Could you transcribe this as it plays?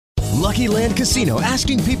Lucky Land Casino,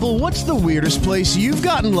 asking people, what's the weirdest place you've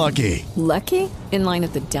gotten lucky? Lucky? In line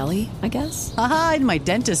at the deli, I guess? Aha, in my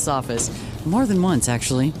dentist's office. More than once,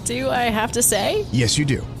 actually. Do I have to say? Yes, you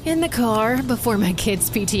do. In the car before my kids'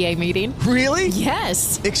 PTA meeting. Really?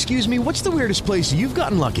 Yes. Excuse me, what's the weirdest place you've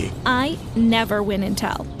gotten lucky? I never win and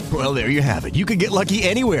tell. Well, there you have it. You can get lucky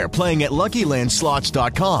anywhere, playing at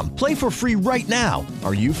LuckyLandSlots.com. Play for free right now.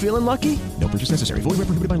 Are you feeling lucky? No purchase necessary. Void where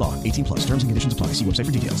prohibited by law. 18 plus. Terms and conditions apply. See website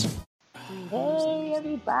for details. Hey,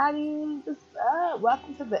 everybody. What's up?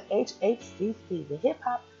 Welcome to the HHCC, the Hip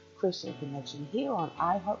Hop Christian Connection, here on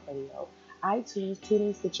iHeartRadio, iTunes,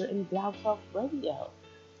 TuneIn, Stitcher, and Blog Talk Radio.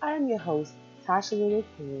 I am your host, Tasha Little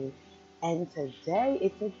Queen, and today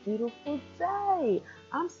it's a beautiful day.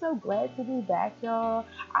 I'm so glad to be back, y'all.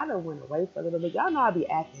 I done went away for a little bit. Y'all know I be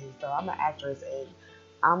acting, so I'm an actress, and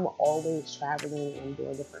I'm always traveling and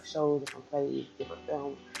doing different shows, different plays, different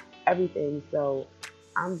films, everything. So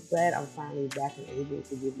I'm glad I'm finally back and able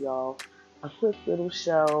to give y'all a quick little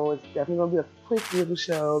show. It's definitely going to be a quick little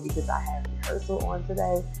show because I have rehearsal on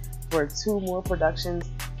today for 2 more productions.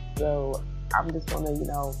 So I'm just going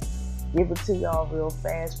to, give it to y'all real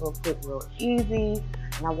fast, real quick, real easy.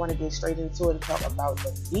 And I want to get straight into it and talk about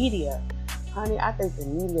the media. Honey, I think the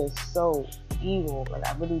media is so evil. Like,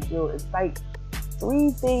 I really do. It's like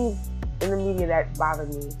 3 things in the media that bother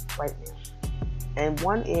me right now. And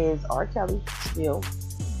one is R. Kelly, still,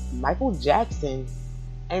 Michael Jackson,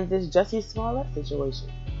 and this JUSSIE SMOLLETT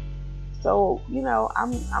situation. So,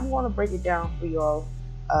 I'm going to break it down for y'all.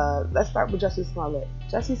 Let's start with JUSSIE SMOLLETT.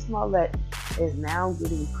 JUSSIE SMOLLETT is now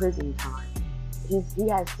getting prison time. He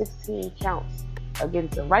has 16 counts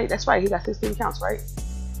against him, right? That's right, he got 16 counts, right?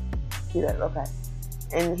 See that? Okay.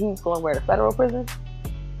 And he's going where, to federal prison?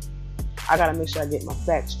 I gotta make sure I get my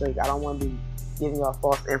facts straight. I don't want to be giving y'all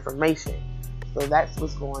false information. So that's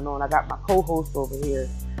what's going on. I got my co-host over here,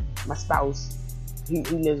 my spouse. He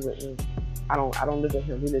lives with me. I don't live with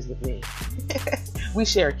him. He lives with me. We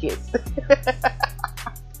share kids.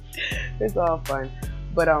 It's all fun.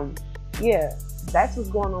 But yeah, that's what's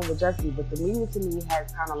going on with JUSSIE. But the media to me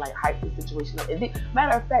has kind of like hyped the situation up.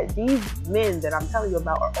 Matter of fact, these men that I'm telling you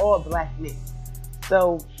about are all black men.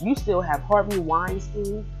 So you still have Harvey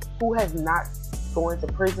Weinstein, who has not gone to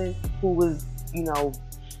prison, who was,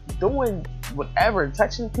 doing whatever,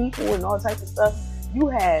 touching people and all types of stuff. You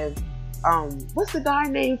have, what's the guy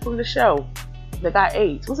name from the show that got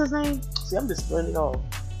AIDS? What's his name? See, I'm just spelling it off.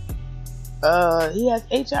 He has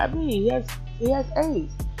HIV. He has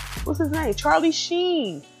AIDS. What's his name? Charlie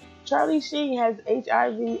Sheen. Charlie Sheen has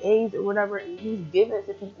HIV, AIDS, or whatever, and he's giving it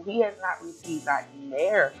to people. He has not received not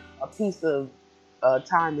near a piece of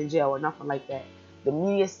time in jail or nothing like that. The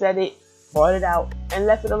media said it, brought it out, and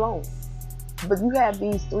left it alone. But you have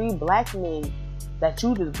these 3 black men that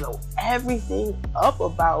you just blow everything up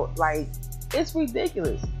about. Like, it's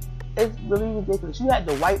ridiculous. It's really ridiculous. You had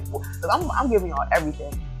the white, I'm giving y'all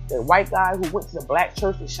everything. The white guy who went to the black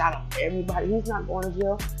church and shot up everybody, he's not going to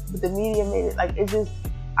jail. But the media made it, like, it's just,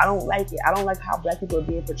 I don't like it. I don't like how black people are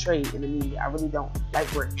being portrayed in the media. I really don't. Like,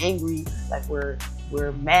 we're angry, like we're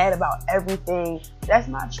mad about everything. That's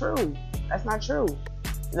not true. That's not true.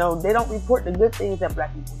 They don't report the good things that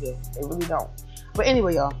black people do. They really don't. But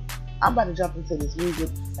anyway, y'all, I'm about to jump into this music.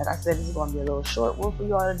 Like I said, this is going to be a little short one for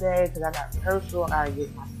y'all today because I got rehearsal. I got to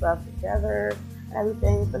get my stuff together and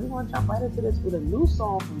everything. So we're going to jump right into this with a new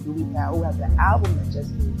song from Julie Powell, who has an album that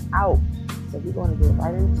just came out. So we're going to get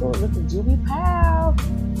right into it. Look at Julie Powell.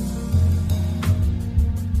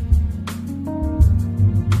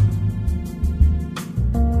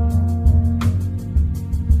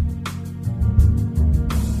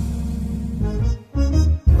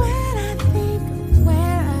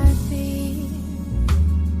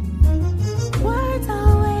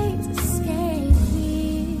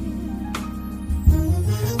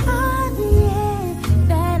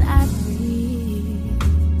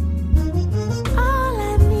 All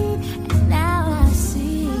I need, and now I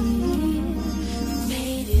see.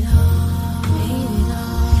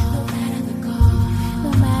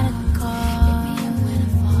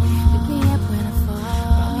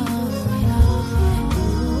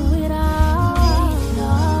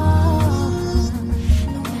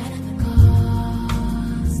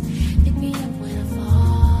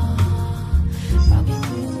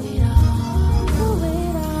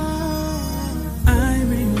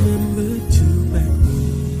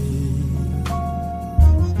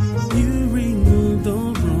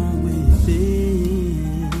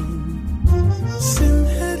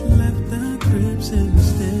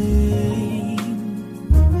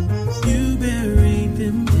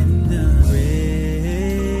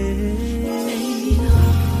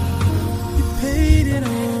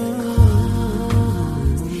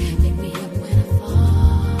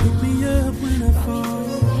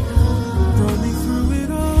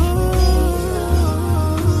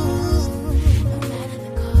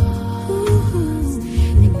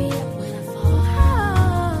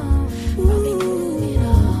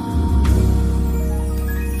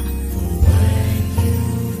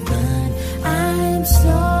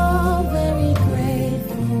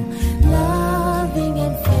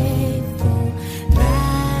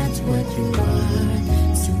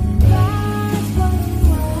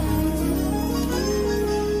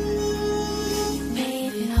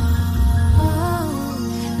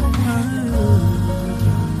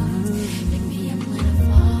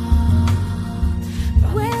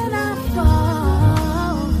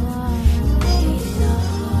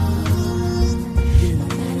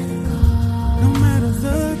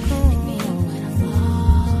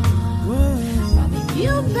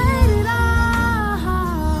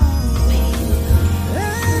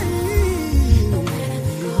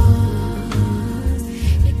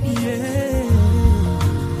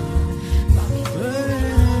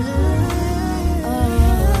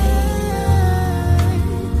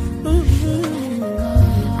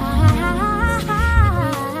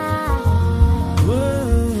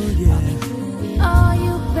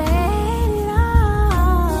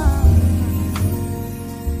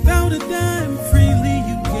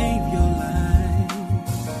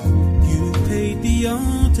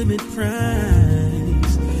 ultimate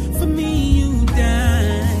prize. For me, you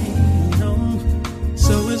died.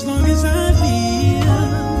 So as long as I live,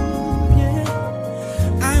 yeah,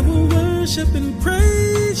 I will worship and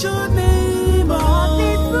praise your name. Brought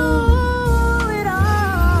me through it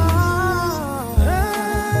all.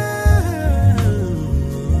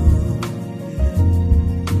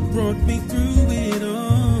 Brought me through it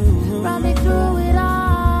all. Brought me through it all.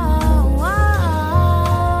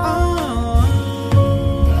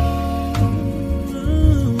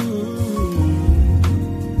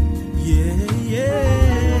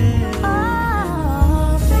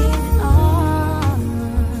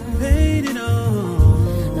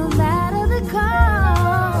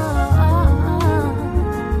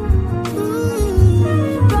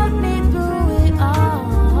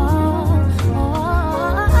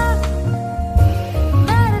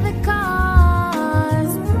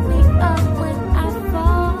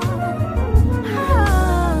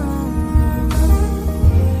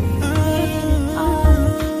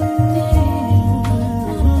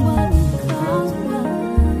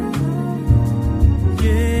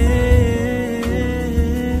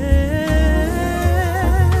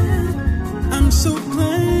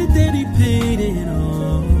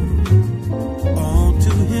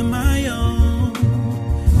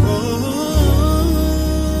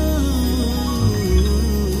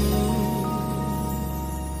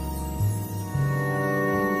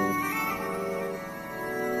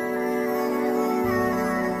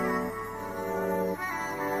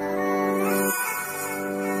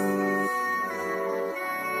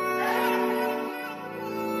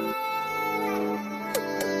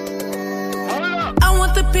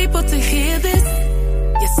 People to hear this,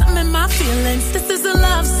 yes, I'm in my feelings. This is a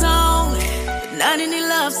love song, not any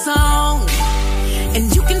love song.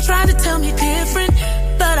 And you can try to tell me different,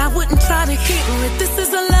 but I wouldn't try to hear it. This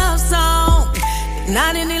is a love song,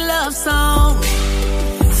 not any love song.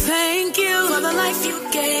 Thank you for the life you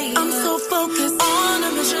gave. I'm so focused on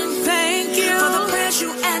a mission. Thank you for the prayers you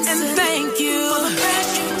answered, and thank you for the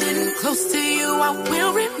prayers you didn't. Close to you, I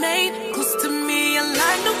will remain. Close to me,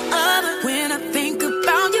 like no other. When I think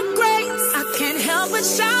about your grace, I can't help but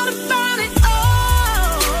shout about it.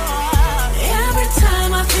 Oh, every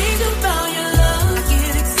time I think about your love, I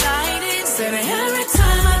get excited. Said every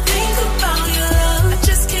time I think about your love, I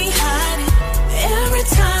just can't hide it. Every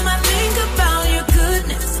time I think about your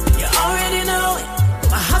goodness, you already know it.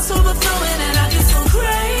 My heart's overflowing and I get so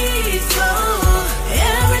grateful.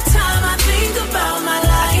 Every time I think about my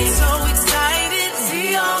life, I get so excited.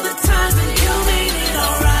 See all the times that you made it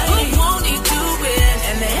alright. Who won't he do it?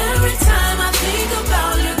 And every time I think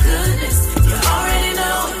about your goodness, you already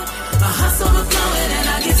know it. My heart's overflowing and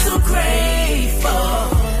I get so grateful.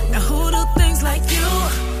 Now who do things like you?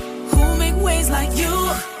 Who make ways like you?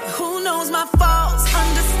 Who knows my faults,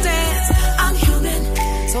 understands I'm human,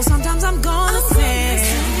 so sometimes I'm gonna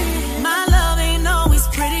sin. My love ain't always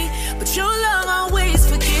pretty, but your love always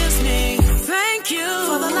forgives me. Thank you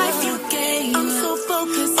for the life you gave. I'm so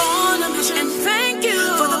focused on a mission. And thank you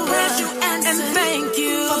for the prayers you answered. And thank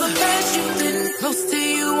you for the prayers you didn't. Close to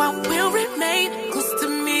you, I will remain. Close to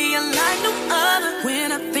me, like no other.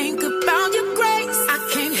 When I think about your grace, I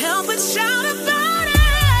can't help but shout about it.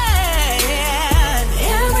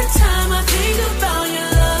 Every time I think about your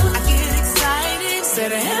love, I get excited.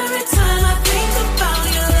 Said every time I think about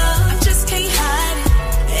your love, I just can't hide it.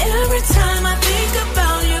 Every time I think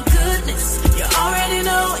about your goodness, you already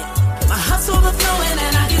know it. My heart's overflowing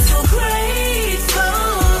and I get so grateful.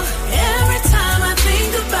 Every time I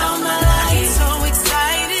think about my life, I get so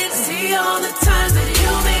excited. See all the times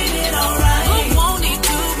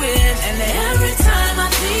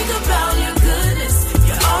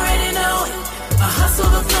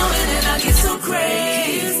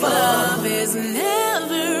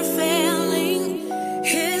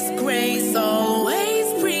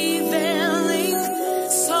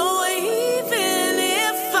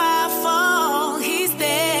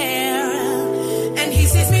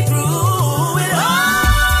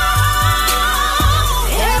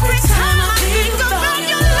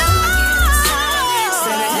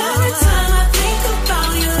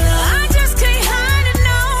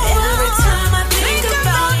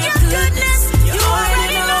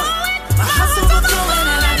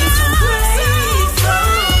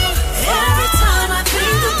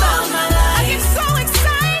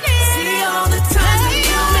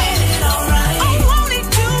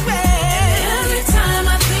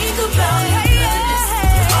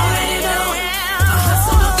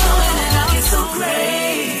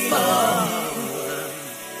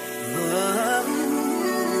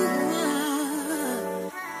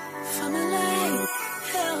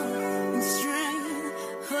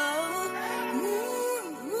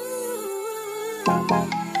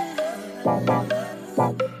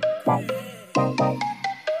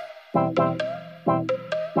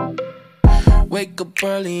up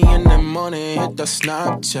early in the morning, hit the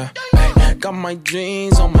Snapchat. Ay, got my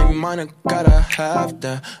dreams on my mind, I gotta have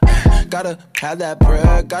that. Ay, gotta have that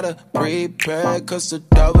bread, gotta prepare. Cause the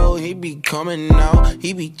devil, he be coming out,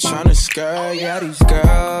 he be tryna scare. Yeah, these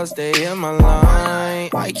girls, they in my line.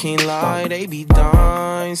 I can't lie, they be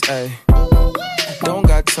dimes. Ay, don't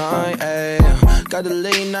got time, ayy. Got the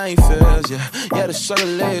late night feels, yeah. Yeah, the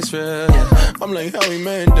Chevrolet's real, yeah. I'm like Howie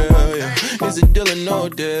Mandel, yeah. Is it deal or no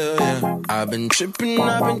deal, yeah. I've been tripping,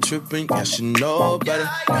 yeah, she know better.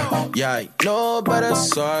 Yeah, I know better,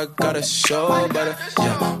 so I gotta show better.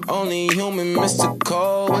 Yeah, only human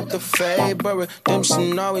mystical with the fade, but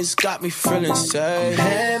redemption always got me feeling safe.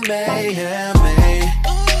 Handmade, handmade.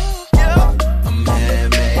 I'm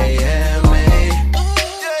handmade, handmade.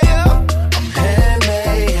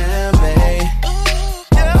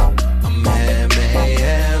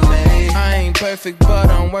 Perfect, but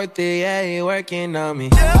I'm worth it, yeah, you working on me.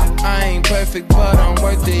 I ain't perfect, but I'm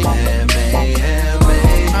worth it. Handmade,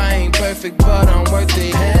 handmade. I ain't perfect, but I'm worth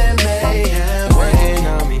it. Handmade, handmade. Working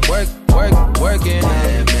on me, working on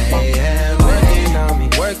me. Handmade, handmade. Working on me,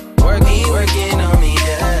 working on me,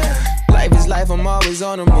 yeah. Life is life, I'm always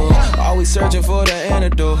on the move. Always searching for the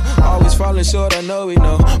antidote. Always falling short, I know we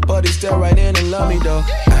know. But he's still right in and love me though.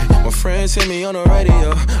 My friends hit me on the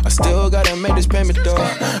radio. I still gotta make this payment though.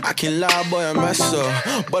 I can't lie, boy, I mess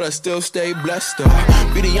up, but I still stay blessed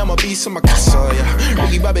though. Beauty, I'm a beast in my casa, yeah.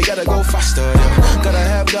 Ricky Bobby gotta go faster, yeah. Gotta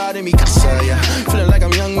have God in me casa, yeah. Feeling like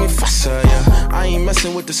I'm young and faster, yeah. I ain't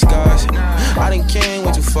messing with the scars. I done came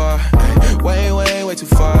way too far, way too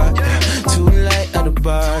far, yeah. Too late at the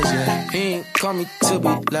bars, yeah. He ain't call me to be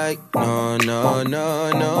like,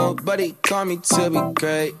 no. But he call me to be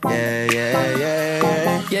great,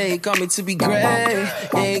 yeah. Yeah, he call me to be great,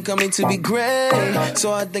 yeah, he call me to be great.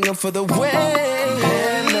 So I thank him for the way.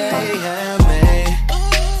 Handmade, handmade.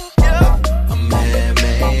 I'm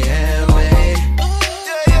handmade, handmade.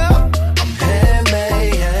 I'm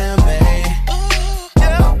handmade, handmade.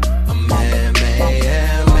 I'm handmade,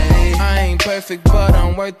 handmade. I ain't perfect, but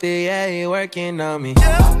I'm worth it, yeah, he working on me.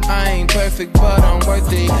 I ain't perfect, but I'm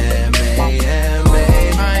worth it. Handmade,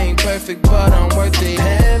 handmade. I ain't perfect, but I'm worth it.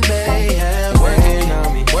 Handmade, handmade. Working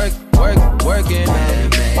on me, working on me.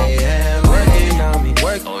 Working on me,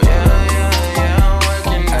 working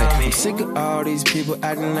on me. I'm sick of all these people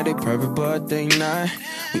acting like they perfect, but they not.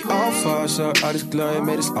 We all fall short, all this glory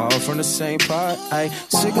made us all from the same pot. Ay,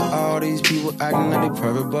 sick of all these people acting like they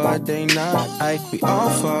perfect, but they not. Ay, we all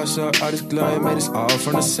fall short, all this glory made us all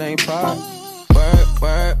from the same pot.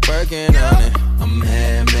 Working on it. I'm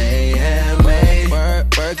handmade, handmade.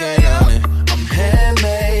 Working on it. I'm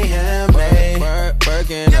handmade, handmade.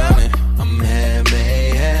 Working on it. I'm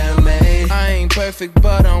handmade, handmade. I ain't perfect,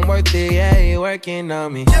 but I'm worth it, yeah, you working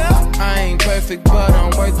on me. I ain't perfect, but I'm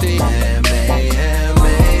worth it. Handmade,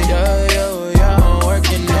 handmade. Yo, I'm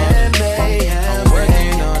working on it. I'm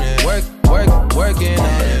working on it. Working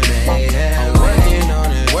on it. I'm working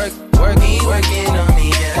on it. Working on me,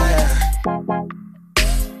 yeah.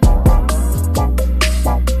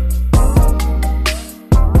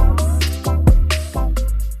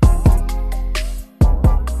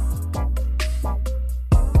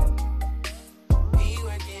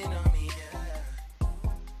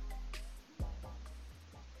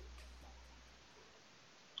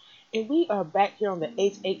 And we are back here on the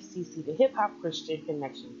HHCC, the Hip Hop Christian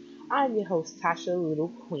Connection. I'm your host, Tasha Little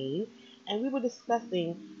Queen, and we were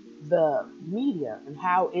discussing the media and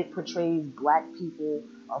how it portrays black people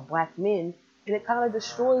or black men, and it kind of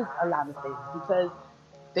destroys a lot of things because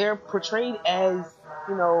they're portrayed as,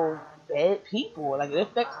 bad people. Like, it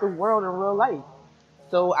affects the world in real life.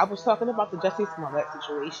 So I was talking about the Jussie Smollett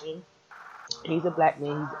situation. He's a black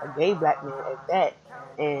man, he's a gay black man at that,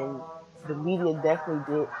 and the media definitely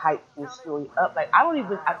did hype this story up. Like, I don't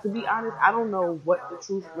even, to be honest, I don't know what the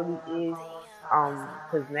truth really is,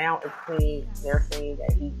 because now they're saying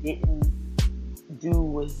that he didn't do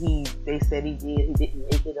what they said he did, he didn't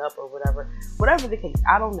make it up or whatever the case,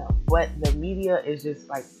 I don't know, but the media is just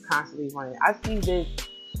like constantly running. I see this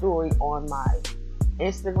story on my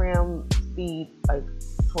Instagram feed like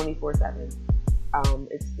 24/7.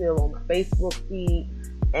 It's still on my Facebook feed,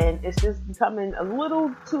 and it's just becoming a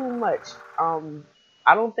little too much.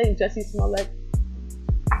 I don't think Jussie Smollett,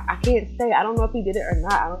 I can't say, I don't know if he did it or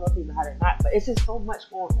not, I don't know if he had it or not, but it's just so much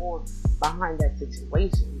going on behind that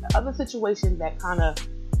situation. The other situation that kind of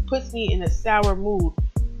puts me in a sour mood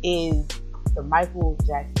is the Michael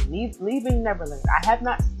Jackson Leaving Neverland. I have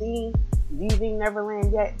not seen Leaving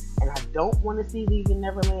Neverland yet, and I don't want to see Leaving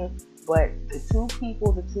Neverland But the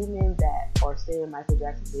two men that are saying Michael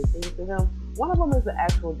Jackson did things to him, one of them is an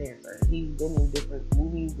actual dancer. He's been in different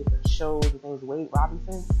movies, different shows. His name is Wade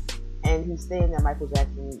Robinson. And he's saying that Michael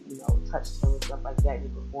Jackson, touched him and stuff like that. And he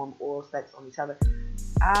performed oral sex on each other.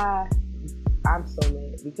 I'm so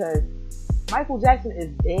mad because Michael Jackson is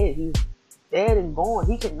dead. He's dead and gone.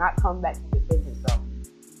 He cannot come back to defend himself.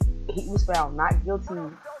 He was found not guilty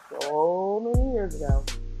so many years ago.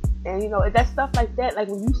 And that stuff like that, like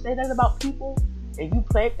when you say that about people and you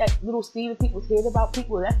plant that little seed in people's head about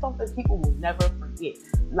people, that's something people will never forget.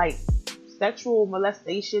 Like sexual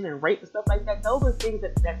molestation and rape and stuff like that, those are things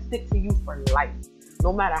that stick to you for life.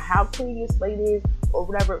 No matter how clean your slate is or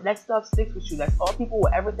whatever, that stuff sticks with you. That's all people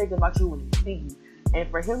will ever think about you when they see you.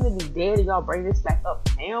 And for him to be dead and y'all bring this back up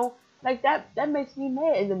now, like that makes me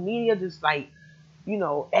mad. And the media just egging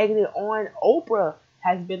it on. Oprah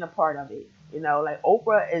has been a part of it. Like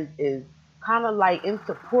Oprah is kind of like in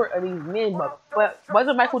support of these men, but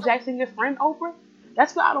wasn't Michael Jackson your friend, Oprah?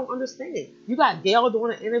 That's what I don't understand. You got Gail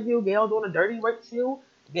doing an interview, Gail doing a dirty work too.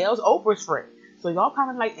 Gail's Oprah's friend. So y'all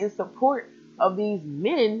kind of like in support of these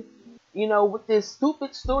men, with this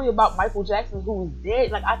stupid story about Michael Jackson who's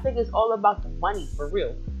dead. Like I think it's all about the money for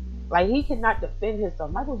real. Like he cannot defend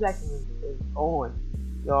himself. Michael Jackson is gone,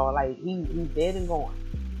 y'all. Like he's dead and gone.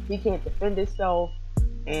 He can't defend himself.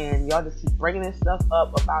 And y'all just keep bringing this stuff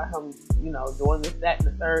up about him, doing this, that, and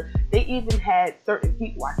the third. They even had certain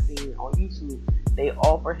people I seen on YouTube. They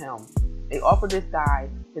offered this guy,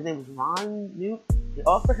 his name was Ron Newt. They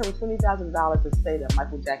offered him $20,000 to say that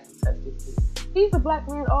Michael Jackson touched his feet. He's a black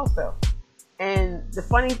man also. And the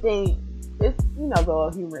funny thing is,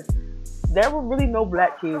 the humorous, there were really no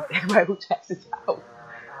black kids at Michael Jackson's house.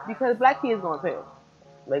 Because black kids gonna tell.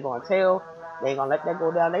 They gonna tell. They ain't gonna let that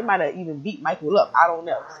go down. They might have even beat Michael up. I don't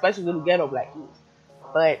know. Especially little ghetto black kids.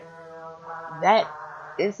 But that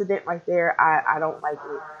incident right there, I don't like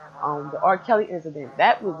it. The R. Kelly incident,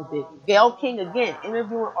 that was a big. Gayle King again,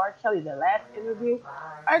 interviewing R. Kelly. The last interview,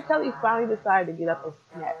 R. Kelly finally decided to get up and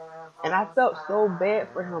snap. And I felt so bad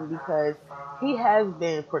for him because he has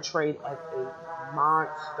been portrayed as a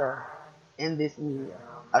monster in this media.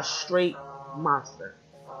 A straight monster.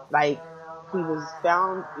 Like, he was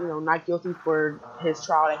found, not guilty for his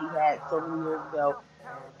trial that he had so many years ago.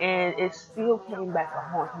 And it still came back to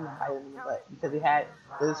haunt him and bite him in the butt because he had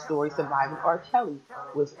the story Surviving R. Kelly,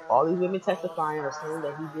 with all these women testifying or saying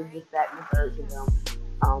that he did this, that, and the third to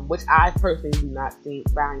them, which I personally do not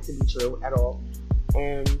find to be true at all.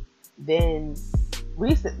 And then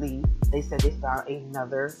recently, they said they found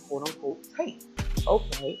another quote-unquote tape.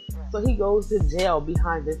 Okay, so he goes to jail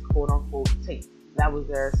behind this quote-unquote tape. That was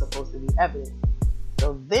there supposed to be evidence.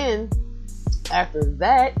 So then, after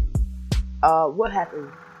that, what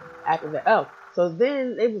happened after that? Oh, so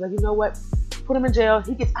then they was like, you know what? Put him in jail.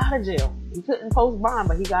 He gets out of jail. He couldn't post bond,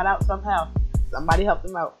 but he got out somehow. Somebody helped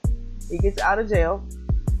him out. He gets out of jail.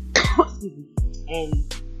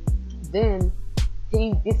 And then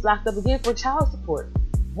he gets locked up again for child support.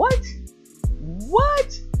 What?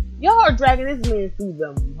 Y'all are dragging this man through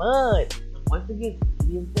the mud. Once again,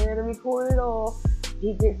 he is there to record it all.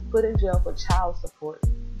 He gets put in jail for child support.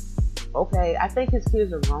 Okay, I think his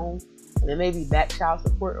kids are grown, and it may be back child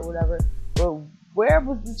support or whatever. But where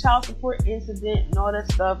was the child support incident and all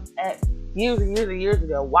that stuff at years and years and years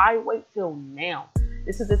ago? Why wait till now?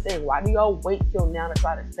 This is the thing. Why do y'all wait till now to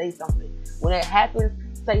try to say something? When it happens,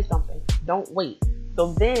 say something. Don't wait.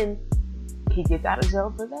 So then he gets out of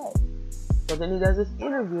jail for that. So then he does this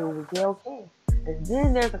interview with Gayle King. And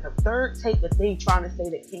then there's like a third tape that they trying to say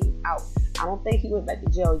that came out. I don't think he went back to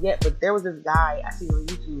jail yet, but there was this guy I seen on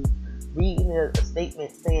YouTube reading a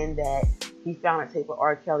statement saying that he found a tape of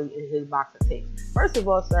R. Kelly in his box of tapes. First of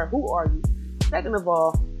all, sir, who are you? Second of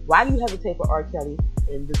all, why do you have a tape of R. Kelly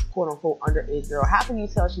and this quote-unquote underage girl? How can you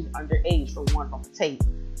tell she's underage for one from the tape?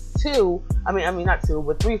 Two, I mean not two,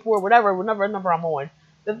 but 3, 4, whatever number I'm on.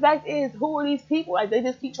 The fact is, who are these people? Like, they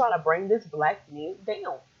just keep trying to bring this black man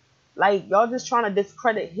down. Like, y'all just trying to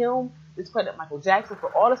discredit him, discredit Michael Jackson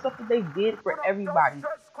for all the stuff that they did for everybody.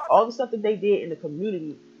 All the stuff that they did in the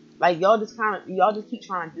community. Like, y'all just keep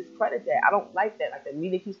trying to discredit that. I don't like that. Like, the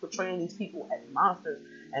media keeps portraying these people as monsters,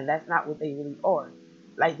 and that's not what they really are.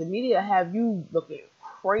 Like, the media have you looking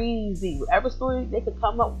crazy. Whatever story they could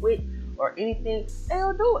come up with or anything,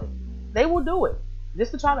 they'll do it. They will do it.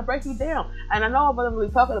 Just to try to break you down. And I know I'm not really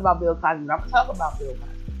talking about Bill Cosby, but I'm going to talk about Bill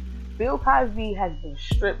Cosby. Bill Cosby has been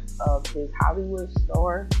stripped of his Hollywood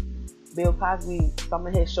star. Bill Cosby, some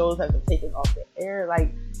of his shows have been taken off the air.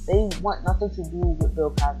 Like, they want nothing to do with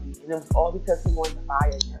Bill Cosby. And it was all because he wanted to buy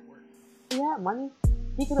a network. He had money.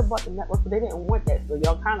 He could have bought the network, but they didn't want that. So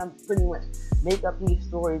y'all kind of pretty much make up these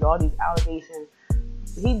stories, all these allegations.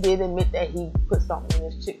 He did admit that he put something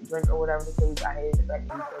in his chick drink or whatever the case. I hated the fact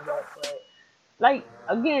that he said that, but like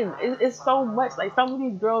again, it's so much. Like some of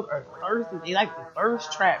these girls are thirsty. They like the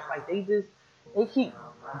thirst traps. Like they keep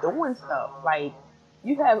doing stuff. Like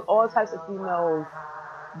you have all types of females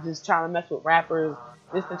just trying to mess with rappers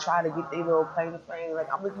just to try to get their little claim to fame.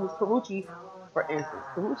 Like I'm looking at Karrueche, for instance.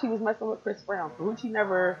 Karrueche was messing with Chris Brown. Karrueche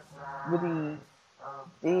never really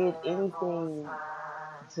did anything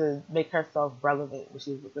to make herself relevant when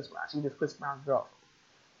she was with Chris Brown. She was just Chris Brown's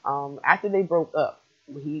girlfriend. After they broke up,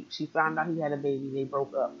 she found out he had a baby. They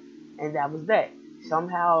broke up, and that was that.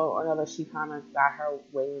 Somehow or another, she kind of got her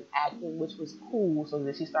way in acting, which was cool. So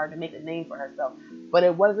that she started to make a name for herself. But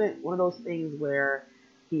it wasn't one of those things where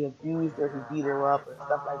he abused her, he beat her up, and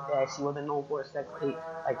stuff like that. She wasn't known for a sex tape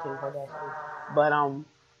like Kim Kardashian. But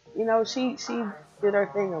you know, she did her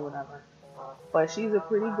thing or whatever. But she's a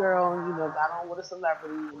pretty girl, and, you know, got on with a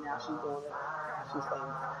celebrity, and now she's doing it. She's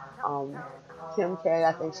famous. Kim K,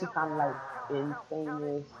 I think she kind of like been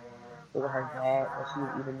famous with her dad, but she was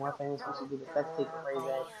even more famous when she did the sex tape with Ray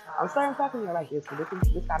J. I'm sorry I'm talking to her like this, but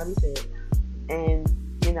this gotta be said. And,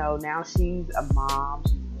 you know, now she's a mom,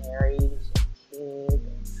 she's married, she has kids,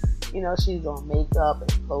 and, you know, she's doing makeup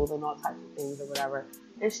and clothing, all types of things or whatever.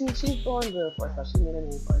 And she's doing good for herself. She made a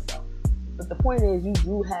name for herself. But the point is, you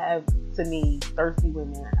do have, to me, thirsty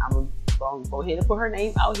women. I'm going to go ahead and put her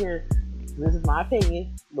name out here. This is my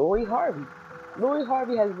opinion. Lori Harvey. Lori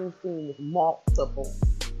Harvey has been seen with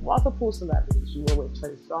multiple celebrities. You were with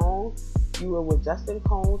Trey Songz. You were with Justin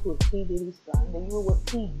Combs, who was P. Diddy's son. Then you were with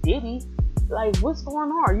P. Diddy. Like, what's going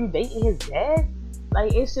on? Are you dating his dad?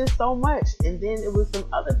 Like, it's just so much. And then it was some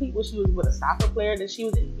other people. She was with a soccer player that she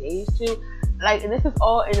was engaged to. Like, and this is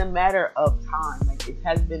all in a matter of time. Like, it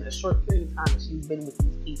has been a short period of time that she's been with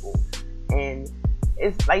these people. And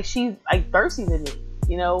it's like, she's like thirsty to me,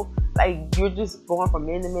 you know? Like, you're just going from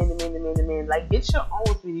men to men to men to men to men. Like, get your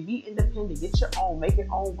own, sweetie. Be independent. Get your own. Make your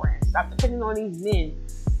own brand. Stop depending on these men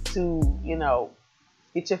to, you know,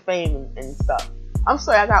 get your fame and stuff. I'm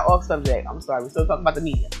sorry, I got off subject. I'm sorry. We're still talking about the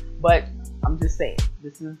media. But I'm just saying,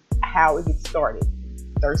 this is how it gets started.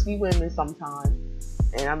 Thirsty women sometimes.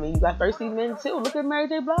 And I mean, you got thirsty men too. Look at Mary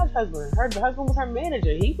J. Blige's husband. The husband was her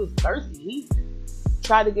manager. He was thirsty. He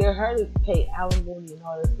tried to get her to pay alimony and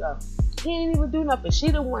all this stuff. He didn't even do nothing.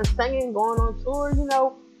 She the one singing, going on tour, you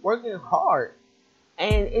know, working hard.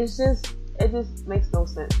 And it just makes no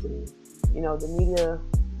sense to me. You know, the media,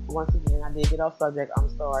 once again, I did get off subject. I'm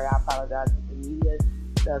sorry. I apologize. But the media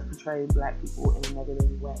does portray black people in a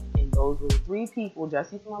negative way. And those were the three people,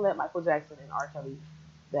 JUSSIE Smollett, Michael Jackson, and R. Kelly,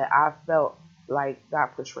 that I felt like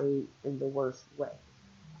got portrayed in the worst way.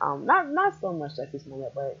 Not so much JUSSIE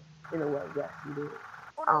Smollett, but in a way, yes, he did.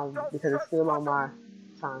 Because it's still on my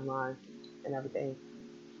timeline and everything.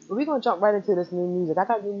 But we're gonna jump right into this new music. I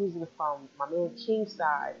got new music from my man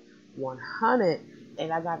Kingside 100,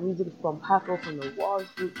 and I got music from Paco from the Walls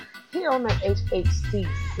Group here on the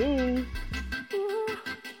HHCC.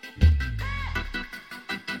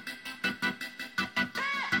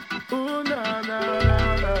 Ooh, nah, nah,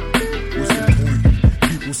 nah, nah. What's the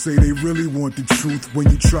point? People say they really want the truth. When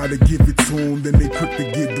you try to give it to them, then they quick to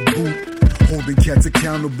give the boot. Holding cats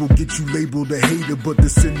accountable, get you labeled a hater, but the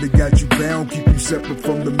sin that got you bound, keep you separate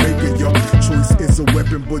from the maker. Your choice is a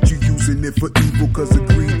weapon, but you using it for evil, cause of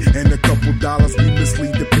greed and a couple dollars. We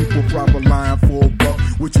mislead the people, proper lying for a buck,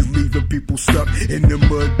 which is leaving people stuck in the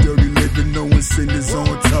mud, dirty living, knowing sin is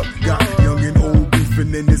on top. Got young and old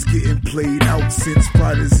beefing, and it's getting played out. Since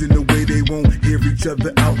pride is in the way, they won't hear each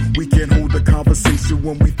other out. We can't hold a conversation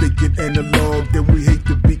when we thinking analog. Then we hate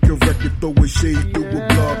to be corrected, throw a shade through a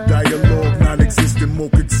blog. Dialogue non-existent, more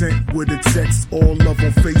content with a text. All love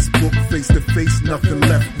on Facebook, face to face, nothing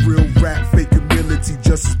left. Real rap, fake humility,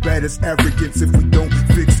 just as bad as arrogance. If we don't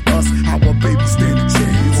fix us, how our babies stand a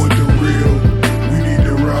chance? We want the real, we need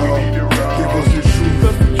the raw. Give us the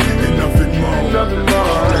truth and nothing more.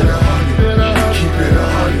 Keep it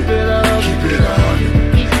 100, keep it 100,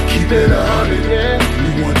 keep it 100, yeah. We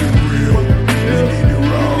want the real, we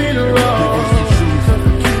need the raw. Give us the truth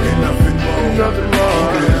and nothing more. Keep it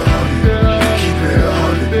 100, keep it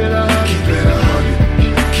 100, keep it 100,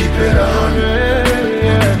 keep it 100,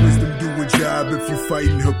 yeah. Wisdom do a job if you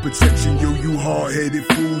fighting her protection. Yo, you hard-headed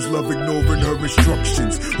fools love ignoring her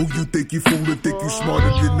instructions. Who you think you fooling, think you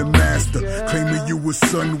smarter than the master? Claiming you a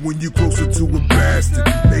son when you closer to a bastard.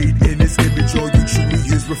 Made in his image, or you truly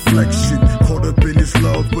his reflection. Caught up in his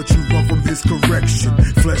love, but you run from his correction.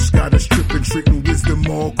 Flesh got us tripping, treating wisdom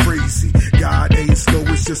all crazy. God ain't slow,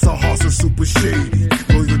 it's just our hearts are super shady.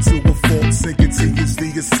 Loyal to a fault, sinking to his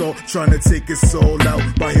assault, trying to take us all out.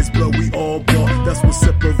 By his blood we all bought. That's what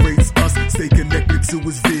separates us. Stay connected to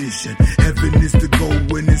his vision. Heaven is the goal,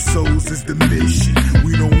 winning souls is the mission.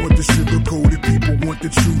 We don't want the sugar-coated, people want the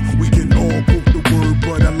truth. We can all quote the word,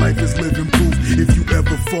 but our life is living proof. If you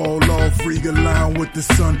ever fall off, free align with the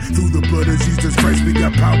sun. Through the blood of Jesus Christ, we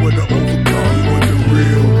got power to overcome. We want the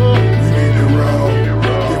real, we need it raw.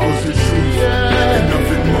 Give us the truth and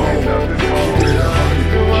nothing more. Keep it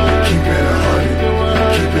 100, keep it 100,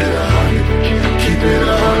 keep it 100, keep it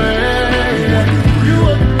 100. We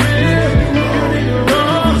want the real, we need it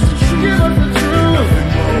raw. Give us the truth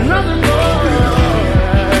and nothing more.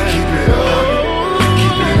 Keep it 100, keep it 100,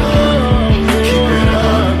 keep it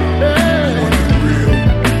 100. We want the real,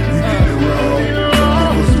 we need it raw. Give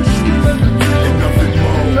us the truth and nothing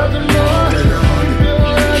more. Keep it 100,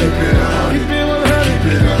 keep it 100, keep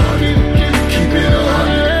it 100, keep it 100.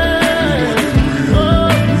 We want the real,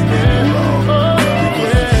 we need it raw. Give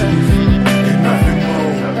us the truth and nothing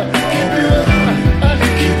more. Keep it 100,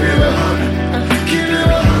 keep it 100, keep it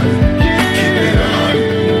 100, keep it 100.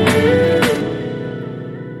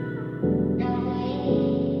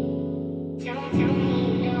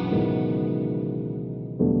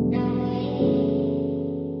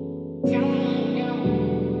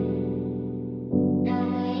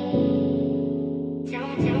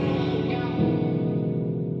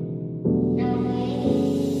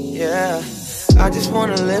 Yeah, I just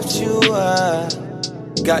wanna lift you up.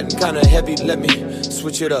 Gotten kinda heavy, let me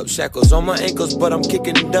switch it up. Shackles on my ankles, but I'm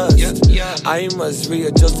kicking dust. I must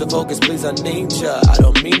readjust the focus, please, I need ya. I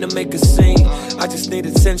don't mean to make a scene, I just need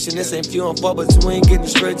attention. This ain't few and far between, getting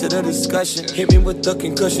straight to the discussion. Hit me with the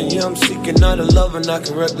concussion, yeah, I'm seeking out a love, and I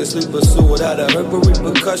can recklessly pursue without a hurt or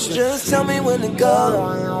repercussion. Just tell me when to go.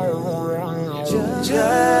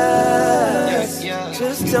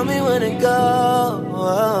 Just tell me when to go.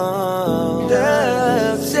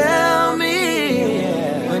 Just tell me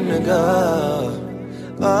when to go.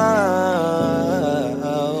 Oh,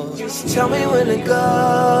 just tell me when to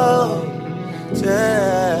go.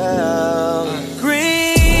 Tell.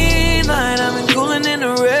 Green light, I've been cooling in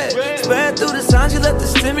the red. Sped through the signs, you left the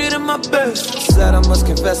stimulant in my best. Sad, I must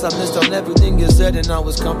confess, I missed on everything you said, and I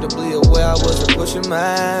was comfortably aware I wasn't pushing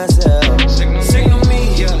myself. Signal me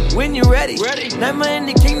when you're ready. Nightmare in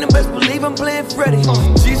the kingdom, best believe I'm playing Freddy.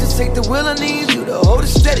 Jesus, take the wheel, I need you to hold it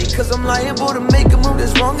steady, cause I'm liable to make a move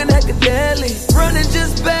that's wrong and hecka deadly. Running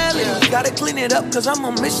just barely, gotta clean it up, cause I'm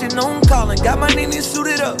on mission, on calling. Got my name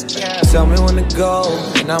suited up. Tell me when to go,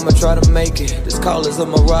 and I'ma try to make it. This call is a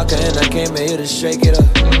Morocco, and I came here to shake it up.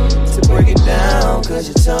 To break it down, cause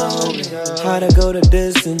you told me how to go the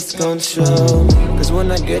distance, gon' show me. Cause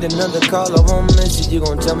when I get another call, I won't miss you. You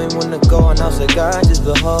gon' tell me when to go, and I'll say, God, just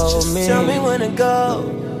behold me. Tell me when to go.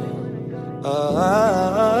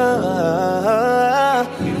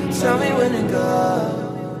 Tell me when to go.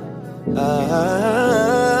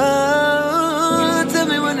 Tell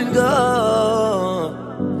me when to go.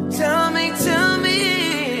 Tell me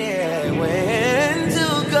when to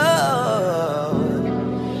go.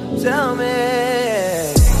 Tell me.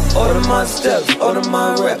 Order my steps, order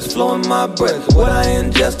my reps, flowing my breath. What I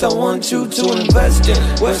ingest, I want you to invest in.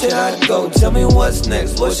 Where should I go? Tell me what's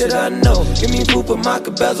next, what should I know? Give me food for my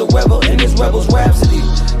cabel's a rebel in this rebel's rhapsody.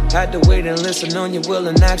 Had to wait and listen on your will,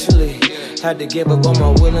 and actually had to give up on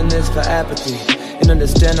my willingness for apathy. And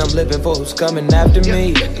understand I'm living for who's coming after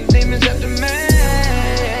me. Demons after me.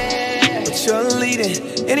 But you're leading.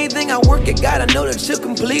 Anything I work at, God, I know that you're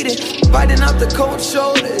completed. Fighting out the cold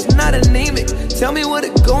shoulder, it's not anemic. Tell me where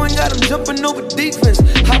it going, got him jumping over defense.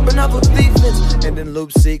 Hopping off of defense, and then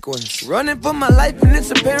loop sequence. Running for my life, and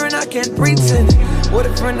it's apparent I can't pretend. What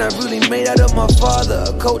a friend I really made out of my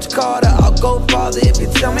father. Coach Carter, I'll go farther if you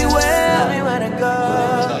tell me where. Tell me where to go.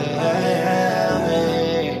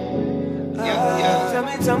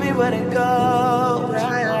 Tell me where to go.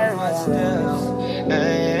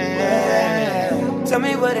 Tell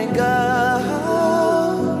me where to go.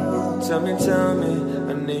 Tell me,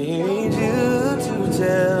 I need you to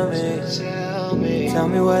tell me. Tell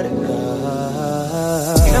me where to go.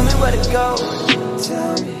 Tell me where to go.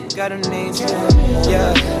 Tell me, gotta need you.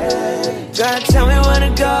 Yeah, gotta tell me where to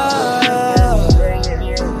go.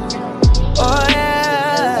 Oh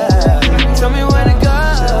yeah, tell me where to go.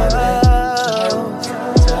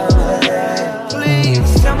 Please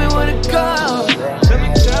tell me where to go.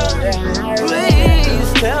 Please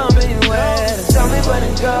tell me where. Tell me where to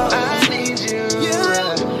go. I need you.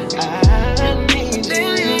 I need you.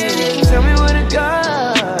 Tell me where to go.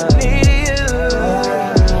 Need you.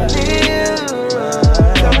 Need you.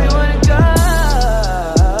 Tell me where to go.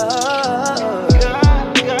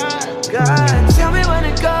 God,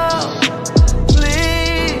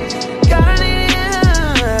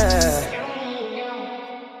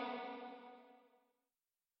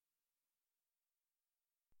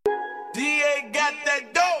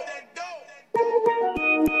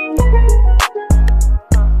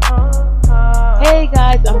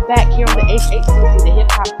 guys, I'm back here on the HHCC, the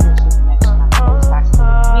Hip Hop Christian Connection. I'm your host, Pastor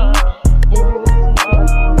me, and you're listening to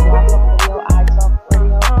us on Blog Talk Radio, iTalk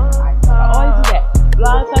Radio, I always do that.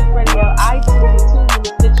 Blog Talk Radio, iTunes, TuneIn,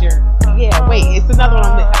 Stitcher. Yeah, wait, it's another one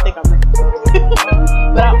I think I'm missing.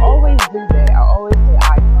 But I always do that. I always say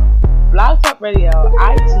iTalk. Blog Talk Radio,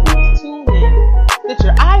 iTunes, TuneIn,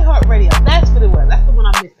 Stitcher, iHeartRadio. That's what it was. That's the one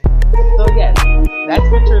I'm missing. So yes, that's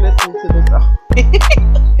what you're listening to this on.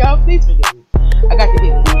 Y'all, please forgive me. I got to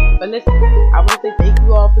get it. But listen, I want to say thank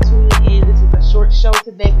you all for tuning in. This is a short show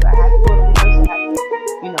today because I had to go to rehearsal, I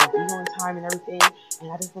had to, be on time and everything.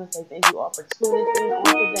 And I just want to say thank you all for tuning in on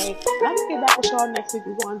today. And I'm going to get back with y'all next week.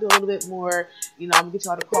 We're going to do a little bit more. I'm going to get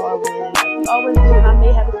y'all to call in like we always do. And I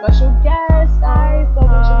may have a special guest, guys. So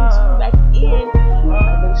make sure you tune back in.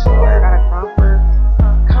 Make sure I got to confirm.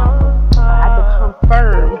 I had to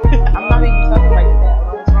confirm. I'm not even talking like that.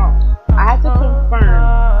 What's wrong? I had to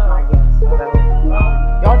confirm my guest. So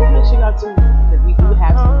y'all just make sure y'all tune in because we do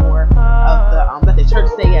have some more of the Let the Church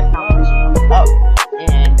Say Yes competition coming up.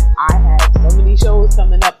 And I have so many shows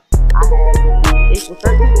coming up. I have April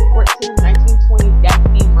 13th and 14th, 1920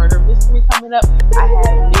 Gatsby Murder Mystery coming up. I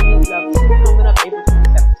have Minions of 2 coming up April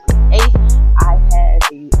 27th, 28th. I have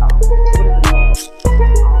the what is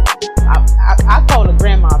it called? I call it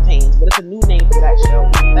Grandma Pains, but it's a new name for that show.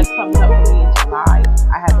 That's coming up for me in July.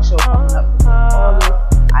 I have a show coming up for August.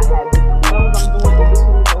 I have different films I'm doing in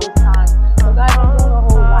between those times. So guys, I'm doing a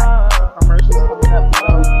whole lot of commercials coming up. So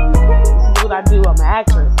this is what I do. I'm an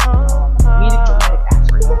actress, comedic dramatic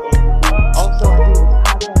actress, and also I do this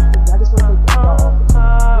podcast. I just want to thank you all for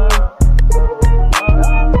tuning in.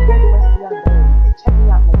 Y'all have a great rest of your day, and check me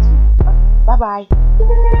out next week. Bye bye.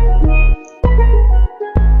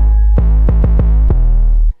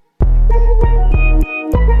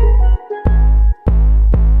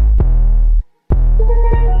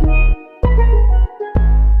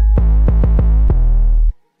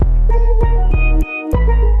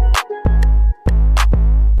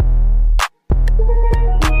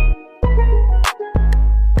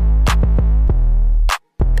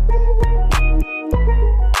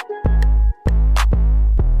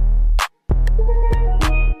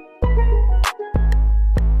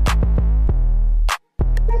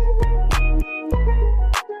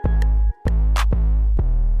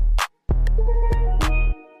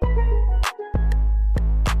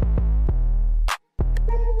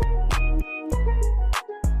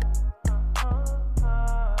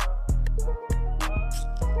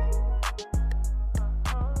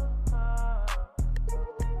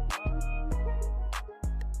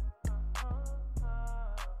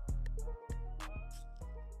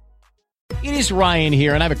 It is Ryan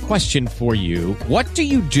here, and I have a question for you. What do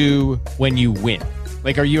you do when you win?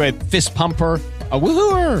 Like, are you a fist pumper, a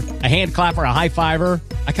woohooer, a hand clapper, a high fiver?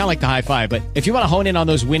 I kind of like the high five, but if you want to hone in on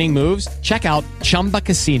those winning moves, check out Chumba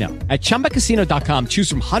Casino. At ChumbaCasino.com, choose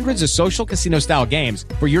from hundreds of social casino-style games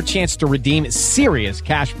for your chance to redeem serious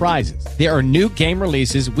cash prizes. There are new game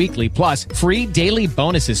releases weekly, plus free daily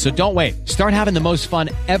bonuses, so don't wait. Start having the most fun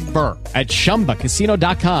ever at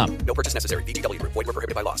ChumbaCasino.com. No purchase necessary. VGW. Void where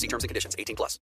prohibited by law. See terms and conditions. 18+.